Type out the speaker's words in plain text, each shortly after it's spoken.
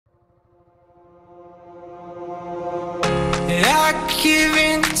give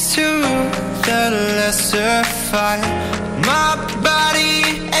in to the lesser fight. My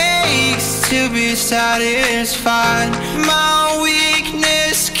body aches to be satisfied. My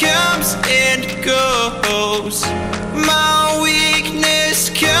weakness comes and goes. My weakness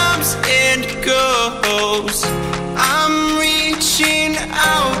comes and goes. I'm reaching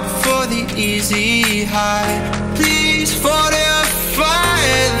out for the easy high. Please fortify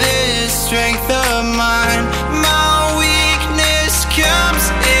this strength of mine. My weakness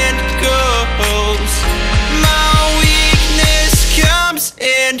comes and goes. My weakness comes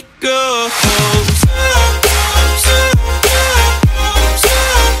and goes.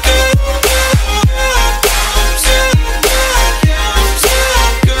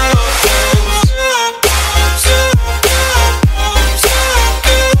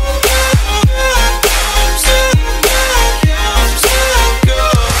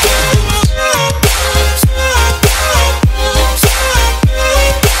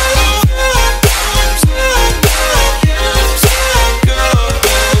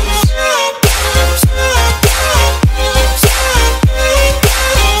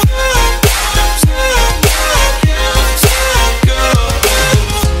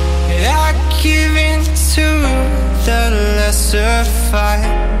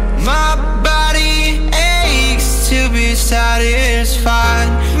 My body aches to be satisfied.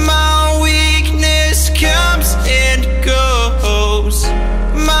 My weakness comes and goes.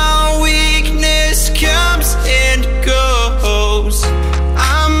 My weakness comes and goes.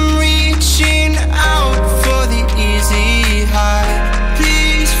 I'm reaching out for the easy high.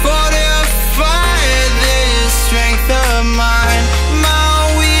 Please fortify this strength of mine. My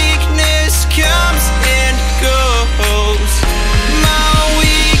weakness comes and goes.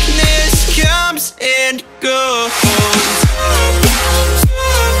 Comes and goes.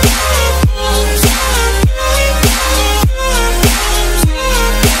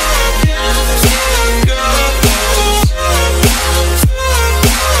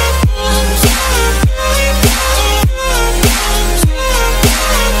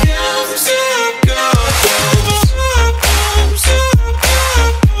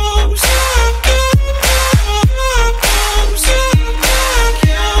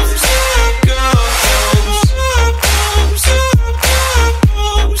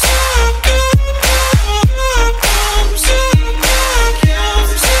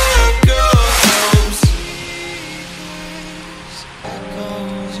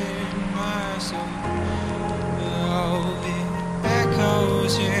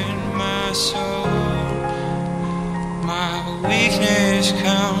 Weakness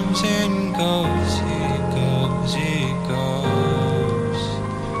comes and goes, it goes, it goes.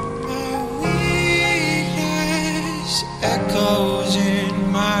 My weakness echoes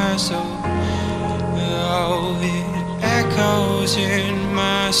in my soul. Oh, it echoes in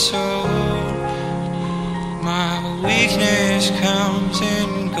my soul. My weakness comes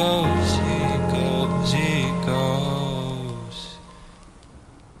and goes, it goes, it goes.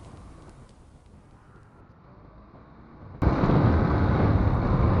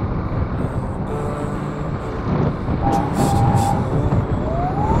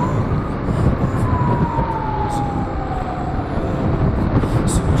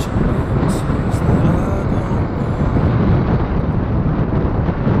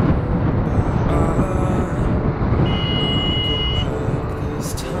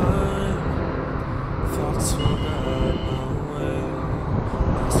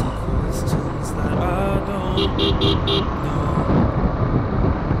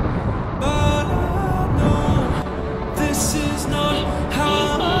 This is not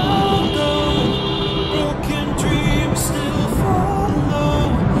how I'll go. Broken dreams still follow.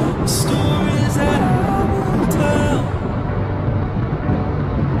 The stories that I will tell.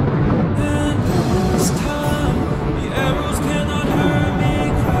 And this time, the arrows cannot hurt me.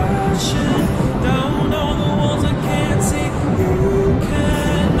 Crashing down all the walls I can't see. You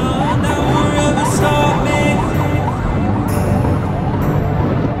cannot now or ever stop me.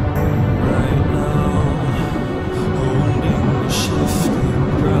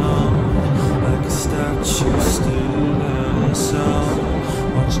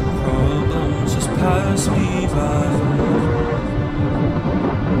 Pass me by.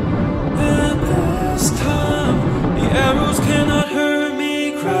 And this time, the arrows cannot hurt me.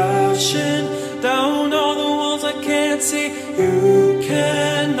 Crashing down all the walls I can't see. You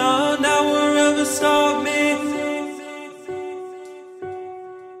cannot now or ever stop me.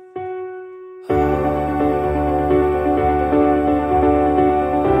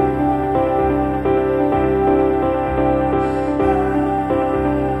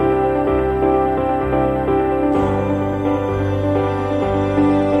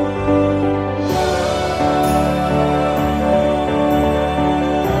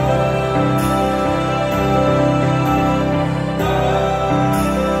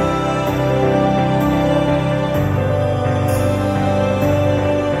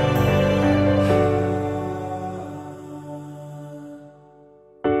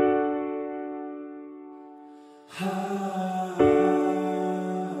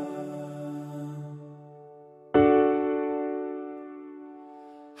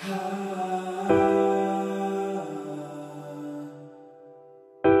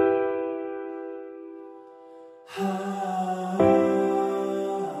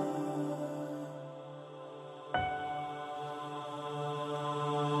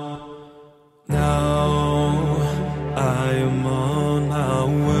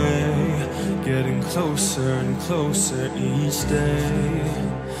 each day,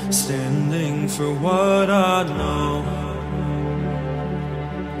 standing for what I know.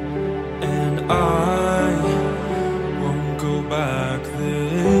 And I won't go back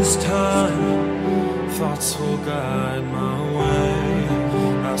this time. Thoughts will guide my way,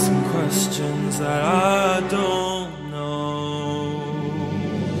 asking questions that I don't